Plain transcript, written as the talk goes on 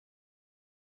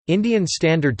Indian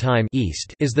Standard Time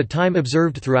 (EST) is the time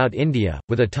observed throughout India,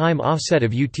 with a time offset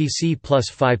of UTC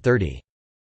plus 5:30.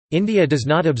 India does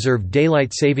not observe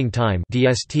Daylight Saving Time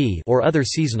 (DST) or other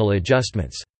seasonal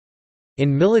adjustments.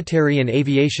 In military and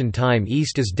aviation time,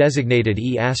 EST is designated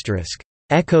E**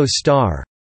 Echo Star.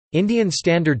 Indian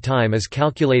Standard Time is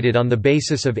calculated on the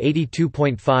basis of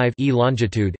 82.5 E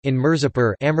longitude, in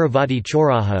Mirzapur Amravati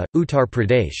Choraha, Uttar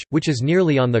Pradesh, which is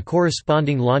nearly on the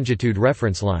corresponding longitude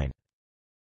reference line.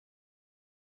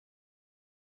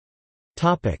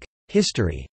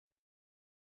 History.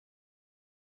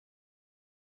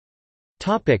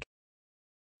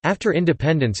 After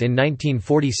independence in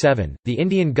 1947, the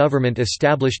Indian government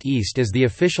established EST as the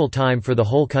official time for the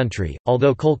whole country,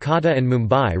 although Kolkata and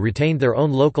Mumbai retained their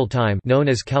own local time known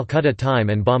as Calcutta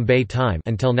Time and Bombay Time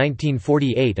until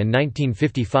 1948 and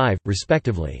 1955,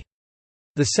 respectively.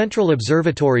 The Central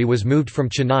Observatory was moved from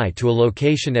Chennai to a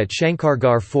location at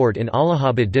Shankargarh Fort in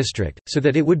Allahabad district, so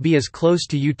that it would be as close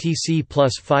to UTC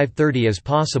plus 5:30 as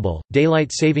possible.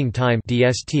 Daylight Saving Time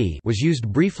 (DST) was used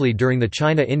briefly during the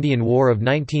China-Indian War of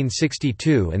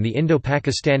 1962 and the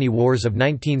Indo-Pakistani Wars of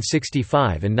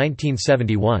 1965 and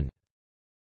 1971.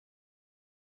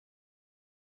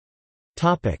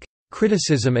 Topic: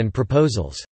 Criticism and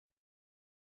proposals.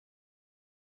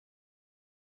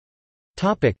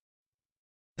 Topic: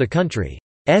 The country's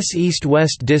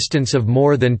east-west distance of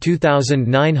more than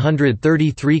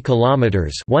 2,933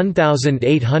 kilometers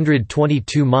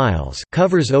 (1,822 miles)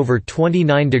 covers over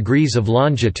 29 degrees of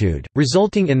longitude,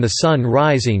 resulting in the sun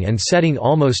rising and setting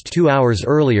almost 2 hours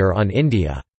earlier on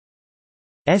India's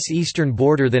eastern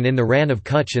border than in the Rann of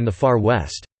Kutch in the far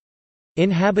west.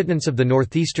 Inhabitants of the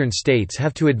northeastern states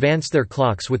have to advance their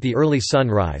clocks with the early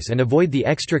sunrise and avoid the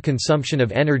extra consumption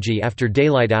of energy after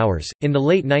daylight hours. In the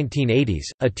late 1980s,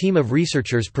 a team of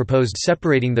researchers proposed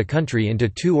separating the country into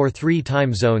 2 or 3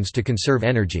 time zones to conserve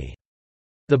energy.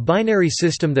 The binary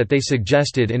system that they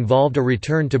suggested involved a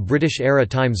return to British-era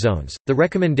time zones. The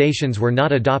recommendations were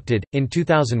not adopted. In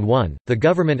 2001, the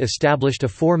government established a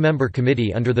 4-member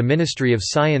committee under the Ministry of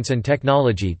Science and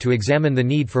Technology to examine the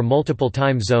need for multiple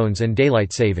time zones and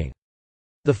daylight saving.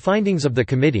 The findings of the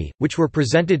committee, which were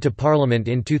presented to Parliament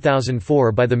in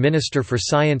 2004 by the Minister for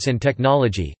Science and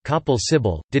Technology, Kapil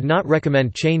Sibal, did not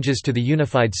recommend changes to the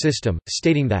unified system,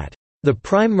 stating that the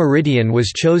prime meridian was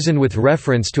chosen with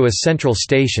reference to a central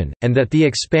station, and that the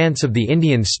expanse of the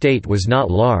Indian state was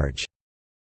not large.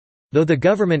 Though the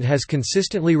government has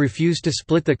consistently refused to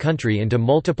split the country into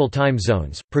multiple time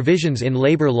zones, provisions in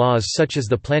labor laws such as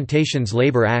the Plantations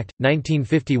Labor Act,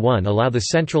 1951 allow the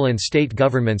central and state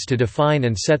governments to define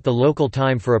and set the local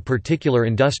time for a particular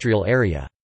industrial area.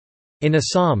 In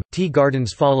Assam, tea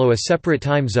gardens follow a separate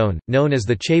time zone, known as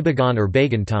the Chaibagan or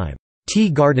Bagan time,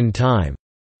 tea garden time,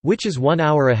 which is 1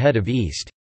 hour ahead of East.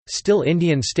 Still,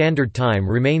 Indian Standard Time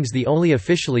remains the only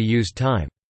officially used time.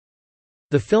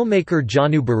 The filmmaker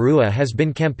Janu Barua has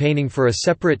been campaigning for a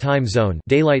separate time zone,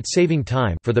 daylight saving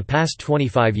time, for the past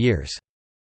 25 years.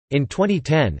 In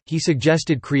 2010, he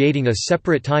suggested creating a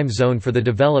separate time zone for the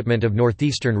development of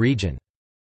northeastern region.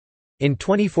 In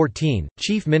 2014,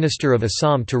 Chief Minister of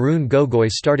Assam Tarun Gogoi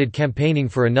started campaigning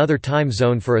for another time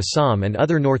zone for Assam and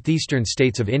other northeastern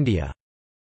states of India.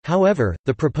 However,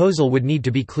 the proposal would need to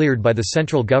be cleared by the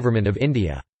central government of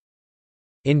India.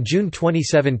 In June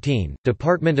 2017,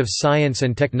 Department of Science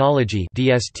and Technology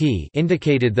 (DST)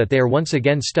 indicated that they are once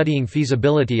again studying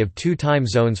feasibility of 2 time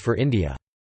zones for India.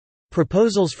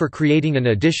 Proposals for creating an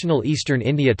additional Eastern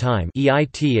India Time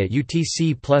 (EIT) at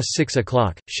UTC plus 6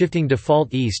 o'clock, shifting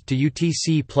default east to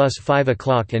UTC plus 5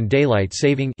 o'clock, and daylight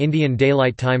saving Indian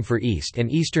Daylight Time for East and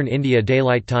Eastern India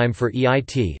Daylight Time for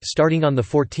EIT starting on the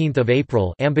 14th of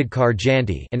April Ambedkar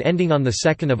Jayanti and ending on the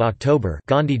 2nd of October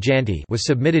Gandhi Jayanti was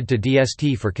submitted to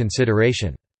DST for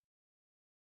consideration.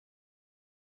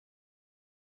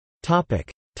 Topic: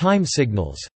 Time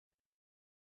signals.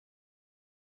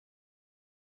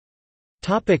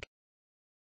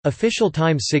 Official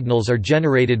time signals are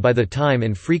generated by the Time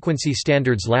and Frequency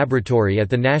Standards Laboratory at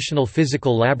the National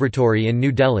Physical Laboratory in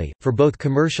New Delhi, for both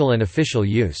commercial and official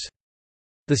use.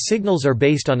 The signals are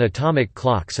based on atomic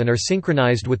clocks and are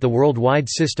synchronized with the worldwide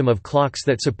system of clocks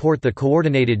that support the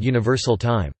Coordinated Universal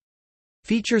Time.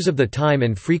 Features of the Time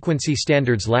and Frequency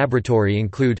Standards Laboratory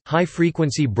include,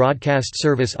 high-frequency broadcast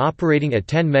service operating at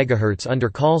 10 MHz under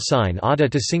call sign ADA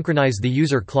to synchronize the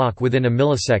user clock within a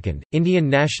millisecond, Indian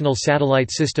National Satellite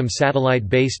System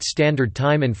satellite-based standard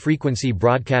time and frequency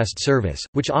broadcast service,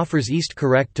 which offers east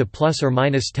correct to plus or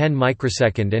minus 10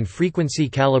 microsecond and frequency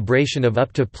calibration of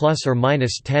up to plus or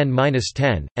minus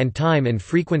 10-10, and time and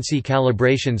frequency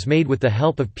calibrations made with the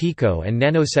help of pico and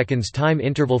nanoseconds time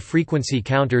interval frequency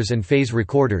counters and phase Japanese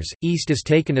recorders, east is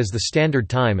taken as the standard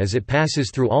time as it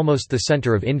passes through almost the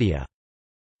center of India.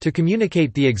 To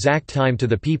communicate the exact time to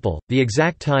the people, the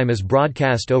exact time is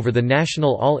broadcast over the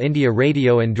National All India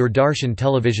Radio and Doordarshan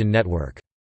television network.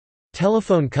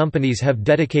 Telephone companies have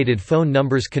dedicated phone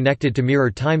numbers connected to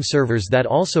mirror time servers that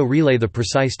also relay the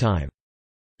precise time.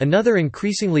 Another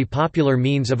increasingly popular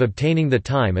means of obtaining the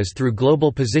time is through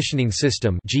Global Positioning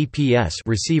System (GPS)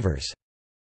 receivers.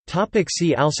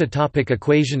 See also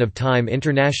Equation of time,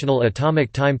 International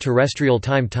Atomic Time, Terrestrial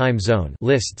time, Time zone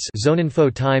lists,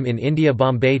 Zoneinfo, time in India,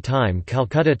 Bombay time,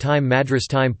 Calcutta time, Madras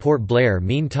time, Port Blair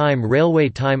mean time, Railway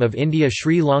time of India,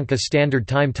 Sri Lanka standard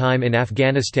time, time in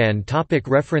Afghanistan.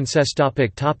 References.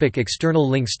 External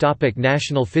links.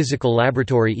 National Physical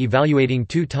Laboratory evaluating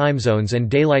 2 time zones and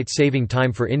daylight saving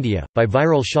time for India, by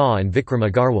Viral Shah and Vikram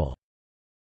Agarwal.